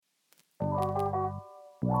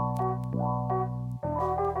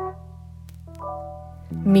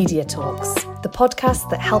Media Talks, the podcast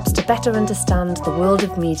that helps to better understand the world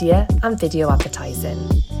of media and video advertising.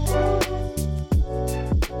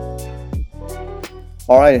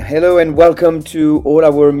 All right, hello and welcome to all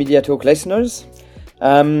our Media Talk listeners.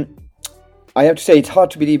 I have to say it's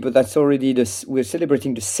hard to believe, but that's already we're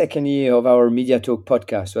celebrating the second year of our Media Talk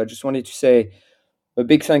podcast. So I just wanted to say a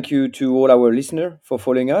big thank you to all our listeners for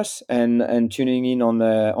following us and tuning in on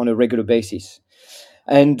a regular basis.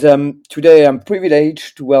 And today I'm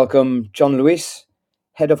privileged to welcome Jon Lewis,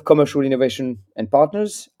 Head of Commercial Innovation and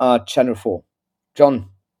Partners at Channel 4. Jon,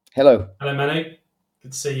 hello. Hello, Manu.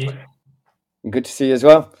 Good to see you. Good to see you as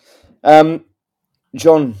well.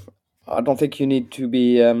 Jon, I don't think you need to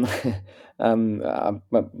be, you're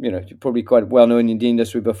probably quite well known in the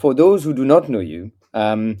industry, but for those who do not know you,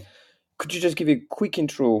 could you just give a quick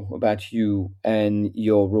intro about you and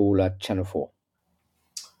your role at Channel 4?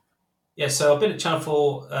 Yeah, so I've been at Channel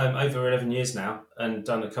 4 over 11 years now and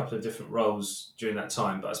done a couple of different roles during that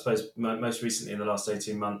time. But I suppose most recently in the last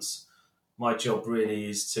 18 months, my job really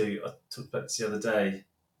is to, I talked about this the other day,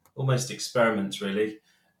 almost experiment really,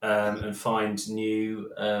 and find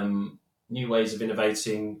new ways of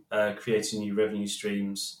innovating, creating new revenue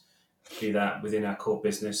streams, be that within our core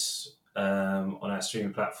business, on our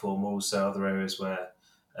streaming platform, or also other areas where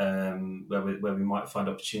we might find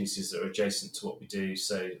opportunities that are adjacent to what we do.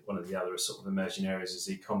 So one of the other sort of emerging areas is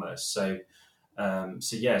e-commerce. So I've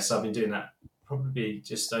been doing that probably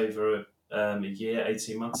just over a year,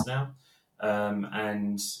 18 months now. I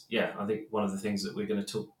think one of the things that we're going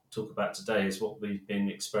to talk about today is what we've been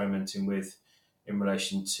experimenting with in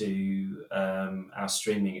relation to our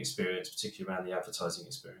streaming experience, particularly around the advertising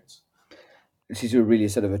experience. This is really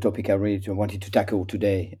sort of a topic I really wanted to tackle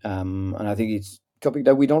today. And I think it's a topic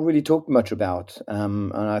that we don't really talk much about.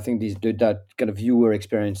 And I think that kind of viewer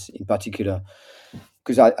experience in particular,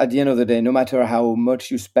 because at the end of the day, no matter how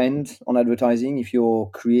much you spend on advertising, if you're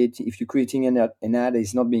creating an ad that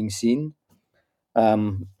is not being seen,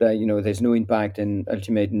 there's no impact and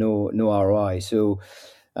ultimate no ROI. So,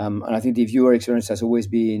 and I think the viewer experience has always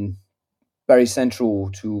been very central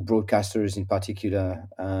to broadcasters in particular,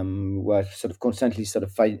 who are sort of constantly sort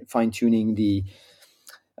of fine-tuning the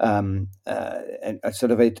and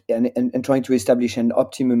trying to establish an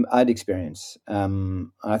optimum ad experience. And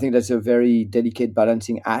I think that's a very delicate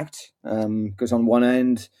balancing act, because on one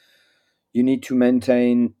hand, you need to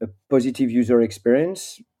maintain a positive user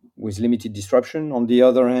experience with limited disruption. On the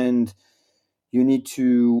other hand, you need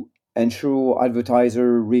to ensure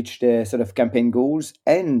advertisers reach their sort of campaign goals,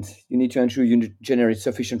 and you need to ensure you generate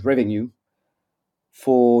sufficient revenue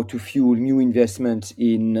to fuel new investment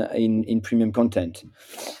in premium content.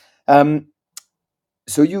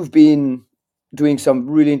 So you've been doing some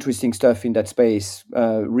really interesting stuff in that space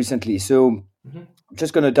recently. So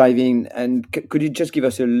just going to dive in, and could you just give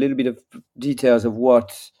us a little bit of details of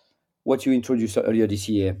what you introduced earlier this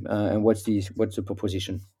year, and what's the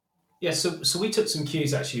proposition? Yeah, so we took some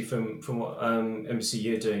cues actually from what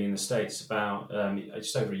NBC are doing in the States about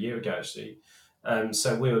just over a year ago actually.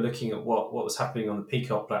 So we were looking at what was happening on the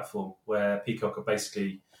Peacock platform, where Peacock are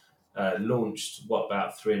basically launched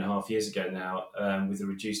about 3.5 years ago now, with a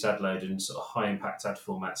reduced ad load and sort of high impact ad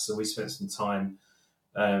formats. So we spent some time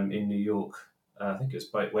in New York. I think it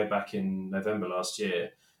was way back in November last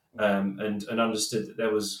year, and understood that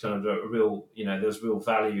there was kind of a real, there was real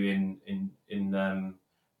value in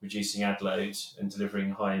reducing ad load and delivering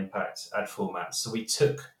high impact ad formats. So we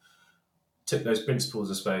took those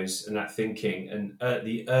principles, I suppose, and that thinking, and at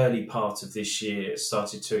the early part of this year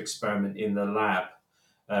started to experiment in the lab.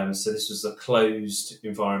 So this was a closed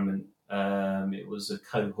environment. It was a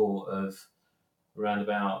cohort of around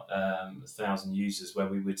about 1,000 users where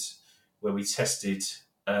we tested.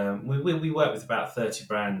 We worked with about 30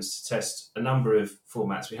 brands to test a number of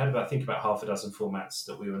formats. We had about half a dozen formats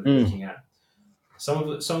that we were looking at. Some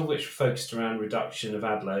of which were focused around reduction of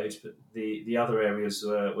ad load, but the other areas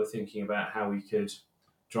were thinking about how we could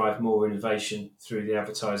drive more innovation through the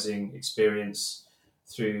advertising experience,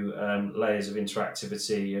 through layers of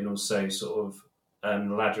interactivity, and also sort of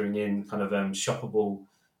laddering in kind of shoppable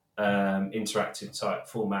interactive type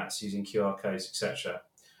formats using QR codes, etc.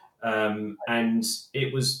 And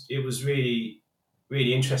it was really,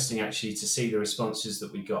 really interesting actually to see the responses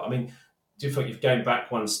that we got. I mean, if going back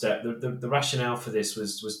one step, the rationale for this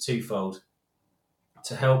was twofold: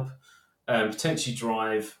 to help potentially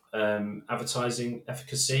drive advertising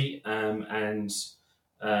efficacy, and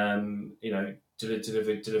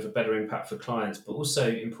deliver better impact for clients, but also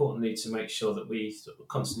importantly to make sure that we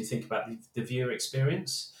constantly think about the viewer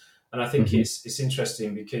experience. And I think it's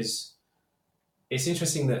interesting because it's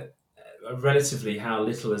interesting that relatively how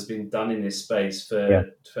little has been done in this space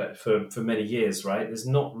for many years, right? There's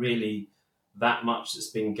not really that much that's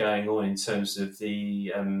been going on in terms of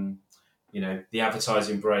the the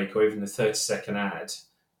advertising break or even the 30-second ad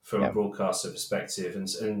from a broadcaster perspective, and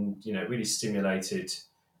it really stimulated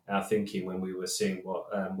our thinking when we were seeing what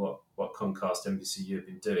Comcast NBCU have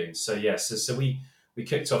been doing. So so we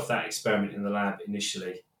kicked off that experiment in the lab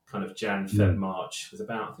initially, kind of Jan, Feb, March, with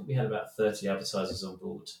I think we had about 30 advertisers on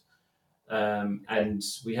board. And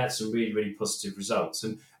we had some really, really positive results.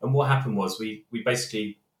 And what happened was we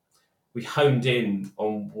honed in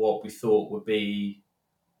on what we thought would be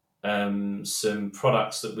some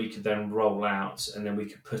products that we could then roll out and then we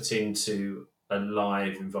could put into a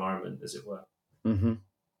live environment, as it were. Mm-hmm.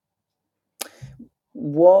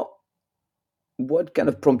 What kind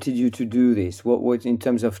of prompted you to do this? What in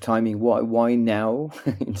terms of timing? Why now?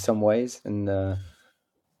 In some ways, and I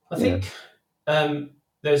think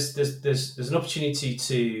there's an opportunity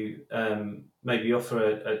to maybe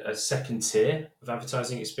offer a second tier of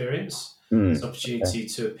advertising experience. There's an opportunity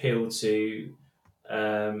to appeal to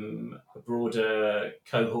a broader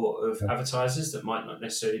cohort of advertisers that might not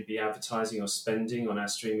necessarily be advertising or spending on our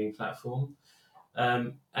streaming platform.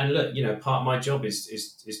 And look, part of my job is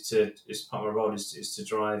part of my role is to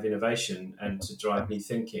drive innovation and to drive new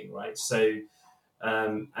thinking, right? So,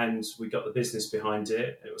 and we got the business behind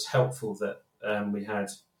it. It was helpful that we had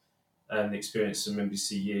the experience from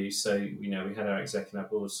NBCU. So, we had our executive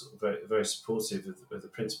board sort of very, very supportive of the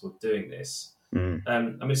principle of doing this.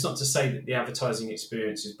 It's not to say that the advertising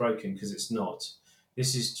experience is broken, because it's not.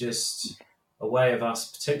 This is just a way of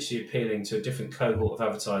us potentially appealing to a different cohort of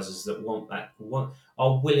advertisers that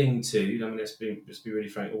are willing to. Let's be really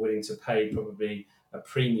frank, are willing to pay probably a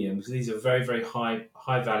premium, because these are very, very high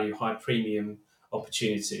value, high premium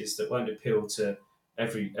opportunities that won't appeal to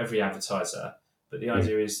every advertiser. But the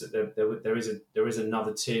idea is that there is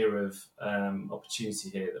another tier of opportunity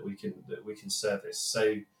here that we can service.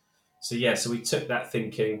 So we took that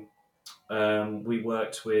thinking. We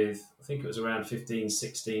worked with, I think it was around 15,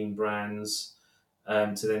 16 brands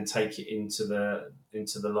to then take it into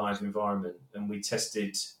the live environment, and we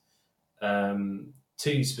tested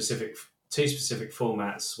two specific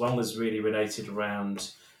formats. One was really related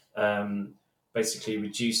around basically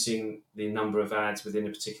reducing the number of ads within a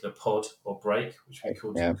particular pod or break, which we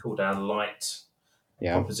called our light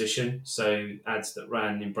proposition. So ads that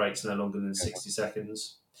ran in breaks no longer than 60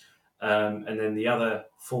 seconds. And then the other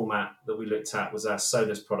format that we looked at was our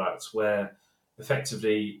Solus products, where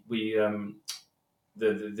effectively we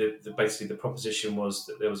basically the proposition was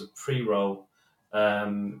that there was a pre-roll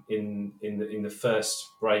in the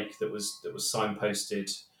first break that was signposted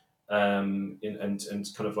and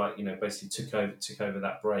kind of like basically took over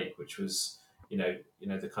that break, which was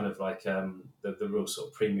the kind of like the real sort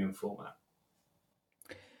of premium format.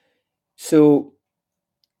 So,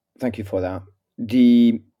 thank you for that.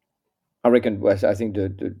 I reckon, Wes, I think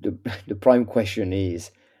the prime question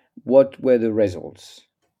is, what were the results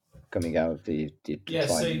coming out of the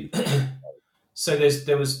trial? So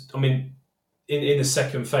there was, in the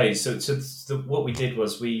second phase. So what we did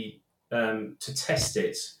was we to test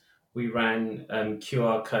it, we ran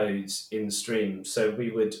QR codes in the stream. So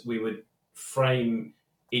we would frame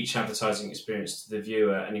each advertising experience to the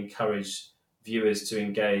viewer and encourage viewers to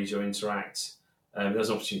engage or interact. There was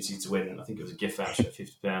an opportunity to win, I think it was a gift voucher,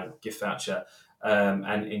 £50 gift voucher,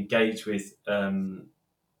 and engage with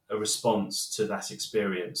a response to that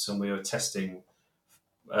experience. And we were testing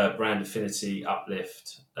brand affinity,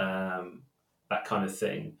 uplift, that kind of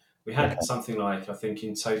thing. We had something like, I think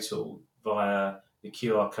in total, via the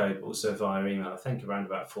QR code, but also via email, I think around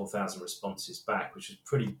about 4,000 responses back, which was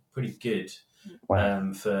pretty good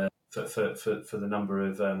for the number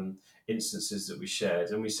of instances that we shared.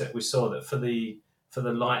 And we saw that for the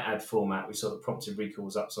light ad format, we saw that prompted recall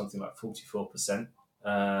was up something like 44%,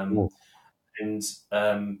 and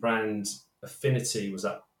brand affinity was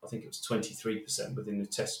up, I think it was 23% within the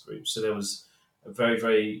test group. So there was a very,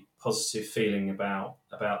 very positive feeling about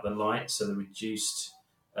the light, so the reduced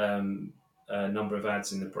number of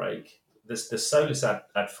ads in the break. The Solus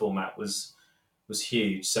ad format was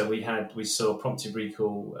huge. So we saw prompted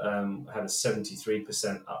recall had a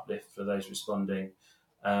 73% uplift for those responding,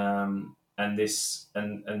 and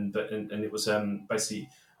it was basically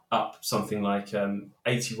up something like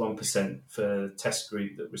 81% for the test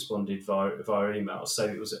group that responded via email. So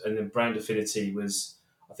it was, and then brand affinity was,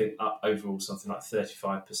 I think, up overall something like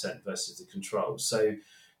 35% versus the control. So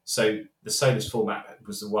the Solus format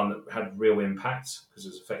was the one that had real impact, because it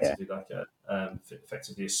was effectively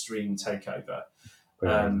effectively a stream takeover.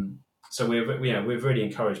 So we're really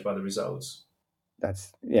encouraged by the results.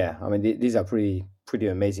 That's yeah. I mean, these are pretty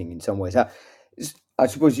amazing in some ways. I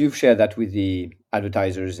suppose you've shared that with the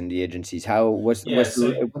advertisers and the agencies. Yeah,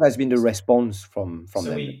 so What has been the response from so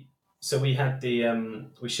them? we had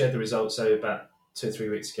we shared the results about 2 or 3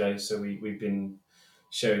 weeks ago. So we've been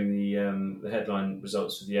sharing the headline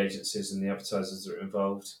results with the agencies and the advertisers that are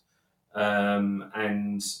involved.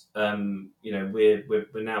 And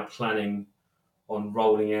we're now planning on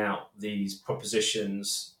rolling out these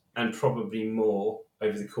propositions and probably more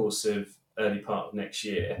over the course of early part of next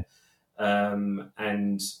year.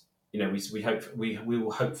 And we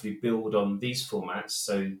will hopefully build on these formats,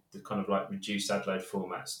 so the kind of like reduced ad load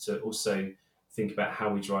formats, to also think about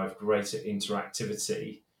how we drive greater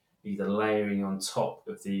interactivity, either layering on top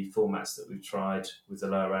of the formats that we've tried with the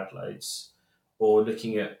lower ad loads, or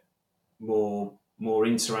looking at more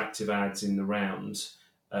interactive ads in the round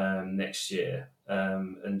next year,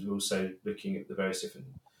 and we're also looking at the various different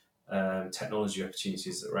technology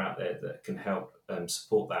opportunities that are out there that can help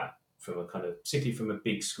support that from a kind of, particularly from a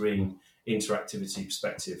big screen interactivity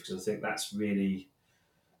perspective, because I think that's really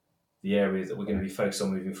the area that we're going to be focused on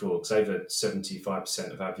moving forward. Because over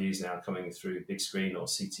 75% of our views now are coming through big screen or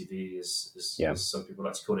CTV, as some people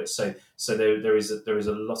like to call it. So there is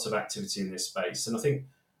a lot of activity in this space, and I think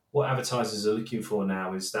what advertisers are looking for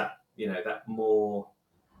now is that that more.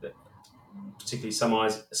 Particularly, some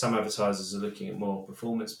advertisers are looking at more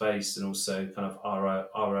performance based and also kind of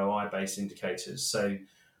ROI based indicators. So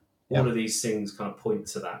all of these things kind of point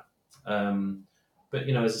to that. But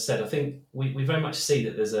as I said, I think we very much see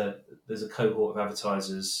that there's a cohort of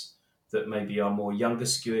advertisers that maybe are more younger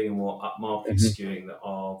skewing and more upmarket skewing, that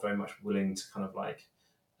are very much willing to kind of like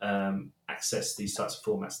access these types of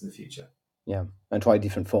formats in the future. Yeah, and try a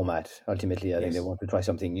different format. Ultimately, I think they want to try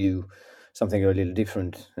something new, something a little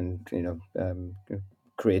different, and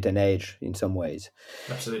create an edge in some ways.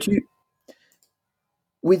 Absolutely.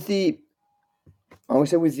 I would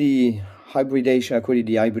say with the hybridation, I call it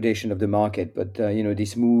the hybridation of the market, but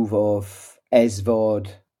this move of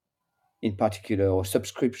SVOD in particular, or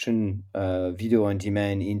subscription video on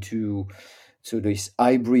demand, into this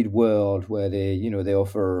hybrid world where they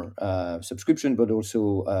offer subscription but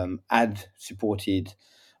also ad supported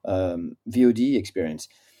VOD experience.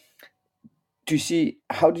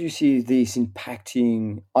 How do you see this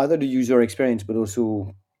impacting either the user experience, but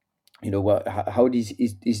also how is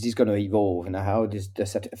this going to evolve, and how does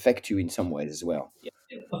that affect you in some ways as well?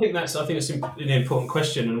 I think it's an important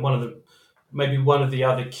question, and one of the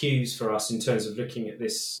other cues for us in terms of looking at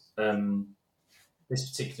this this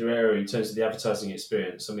particular area in terms of the advertising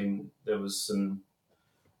experience. I mean, there was some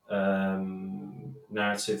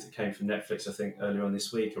narrative that came from Netflix, I think, earlier on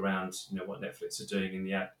this week around what Netflix are doing in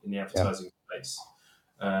the advertising space,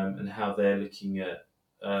 and how they're looking at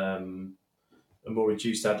a more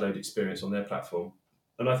reduced ad load experience on their platform.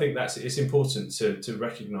 And I think it's important to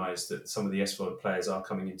recognise that some of the SVOD players are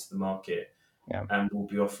coming into the market and will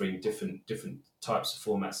be offering different types of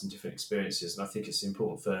formats and different experiences. And I think it's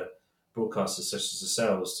important for broadcasters such as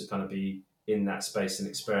ourselves to kind of be in that space and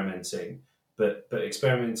experimenting, but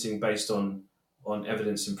experimenting based on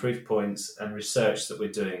evidence and proof points and research that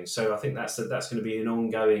we're doing. So I think that's going to be an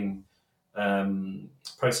ongoing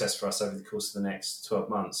process for us over the course of the next 12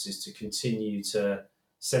 months, is to continue to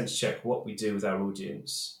sense check what we do with our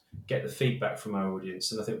audience, get the feedback from our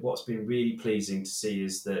audience. And I think what's been really pleasing to see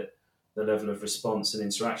is that the level of response and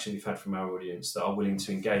interaction we've had from our audience that are willing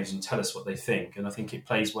to engage and tell us what they think. And I think it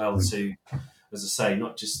plays well to, as I say,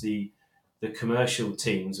 not just the commercial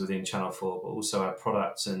teams within Channel 4, but also our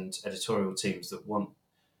product and editorial teams that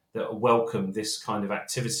welcome this kind of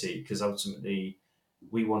activity, because ultimately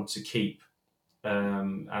we want to keep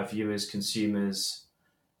our viewers, consumers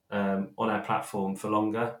on our platform for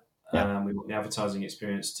longer. We want the advertising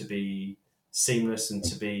experience to be seamless and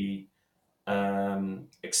to be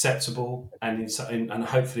acceptable and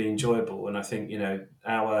hopefully enjoyable. And I think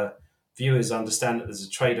our viewers understand that there's a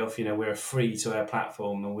trade-off. We're a free to air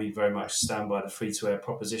platform, and we very much stand by the free to air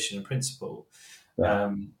proposition and principle.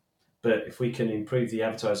 But if we can improve the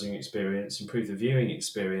advertising experience, improve the viewing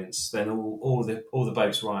experience, then all the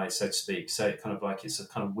boats rise, so to speak. So it's a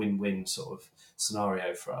kind of win-win sort of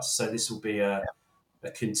scenario for us. So this will be a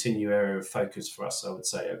continued area of focus for us, I would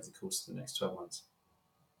say, over the course of the next 12 months.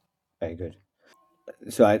 Very good.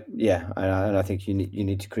 So I think you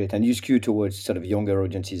need to create, and you skew towards sort of younger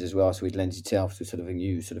audiences as well, so it lends itself to sort of a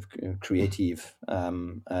new sort of creative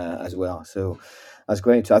as well. So that's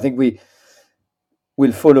great. So I think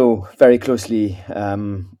we'll follow very closely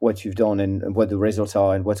what you've done and what the results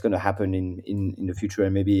are and what's going to happen in the future,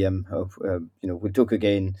 and maybe we'll talk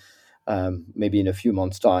again maybe in a few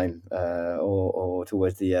months' time, or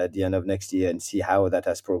towards the end of next year, and see how that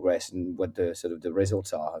has progressed and what the sort of the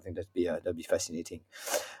results are. I think that'd be fascinating.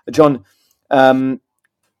 Jon,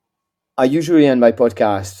 I usually end my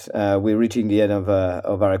podcast. We're reaching the end of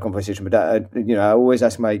our conversation, but I always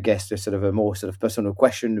ask my guests a sort of a more sort of personal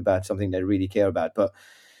question about something they really care about. But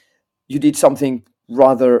you did something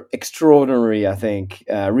rather extraordinary, I think,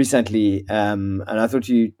 recently, and I thought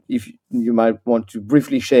if you might want to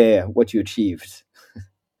briefly share what you achieved.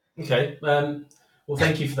 Okay. Well,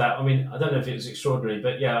 thank you for that. I mean, I don't know if it was extraordinary,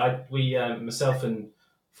 but yeah, we myself and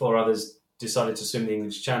 4 others decided to swim the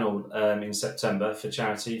English Channel in September for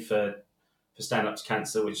charity for Stand Up to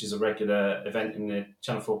Cancer, which is a regular event in the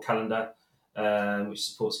Channel 4 calendar, which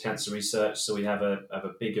supports cancer research. So we have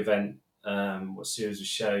a big event, a series of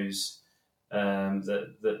shows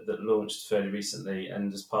that launched fairly recently,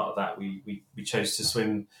 and as part of that, we chose to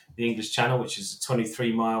swim the English Channel, which is a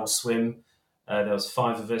 23-mile swim. There was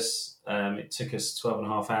 5 of us. It took us 12 and a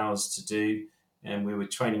half hours to do, and we were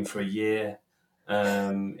training for a year.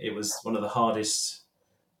 It was one of the hardest,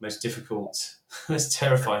 most difficult, most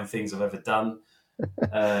terrifying things I've ever done.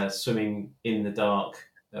 Swimming in the dark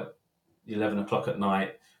at 11 o'clock at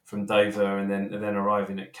night from Dover, and then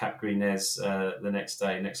arriving at Cap Gris-Nez the next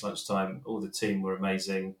lunchtime. All the team were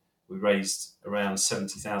amazing. We raised around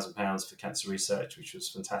 £70,000 for cancer research, which was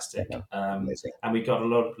fantastic. And we got a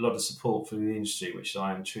lot of support from the industry, which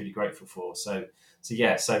I am truly grateful for.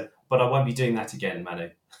 But I won't be doing that again, Manu.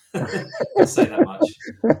 I'll say that much.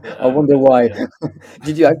 But, I wonder why. Yeah.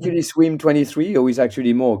 Did you actually swim 23, or is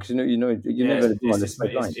actually more? Because you never do on the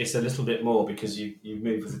straight line. It's a little bit more because you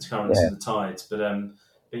move with the currents and the tides. But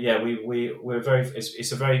yeah, we're very.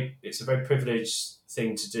 It's a very privileged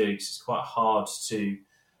thing to do because it's quite hard to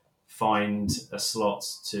find a slot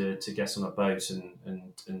to get on a boat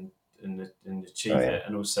and achieve it.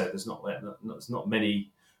 And also, there's not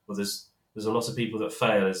many. Well, there's a lot of people that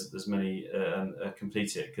fail as many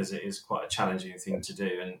complete it, because it is quite a challenging thing to do,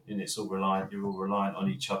 and it's all reliant. You're all reliant on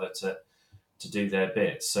each other to do their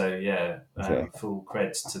bit. So yeah, full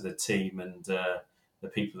credits to the team and the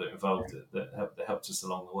people that are involved that helped us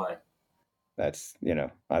along the way. That's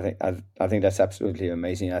I think that's absolutely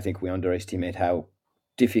amazing. I think we underestimate how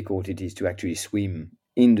difficult it is to actually swim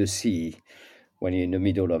in the sea when you're in the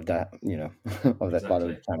middle of that, of that part of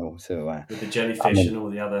the channel. So with the jellyfish and all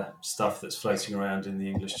the other stuff that's floating around in the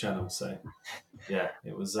English Channel. So yeah,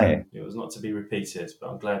 it was not to be repeated, but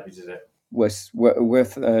I'm glad we did it. Was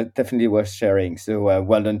definitely worth sharing. So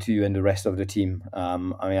well done to you and the rest of the team.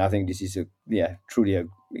 I think this is truly an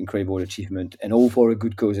incredible achievement, and all for a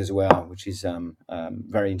good cause as well, which is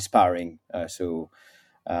very inspiring. So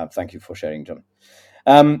thank you for sharing, Jon.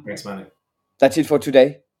 Thanks, Manu. That's it for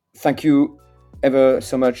today. Thank you ever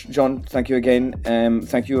so much, Jon. Thank you again.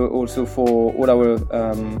 Thank you also for all our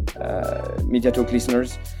Media Talk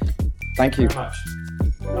listeners. Thank you. Very much.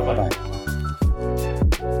 Bye-bye.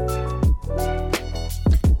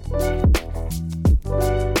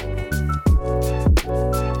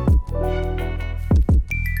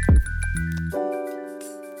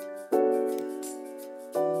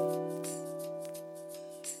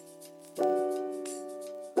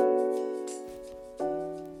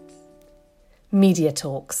 Media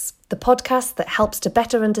Talks, the podcast that helps to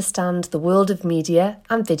better understand the world of media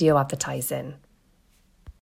and video advertising.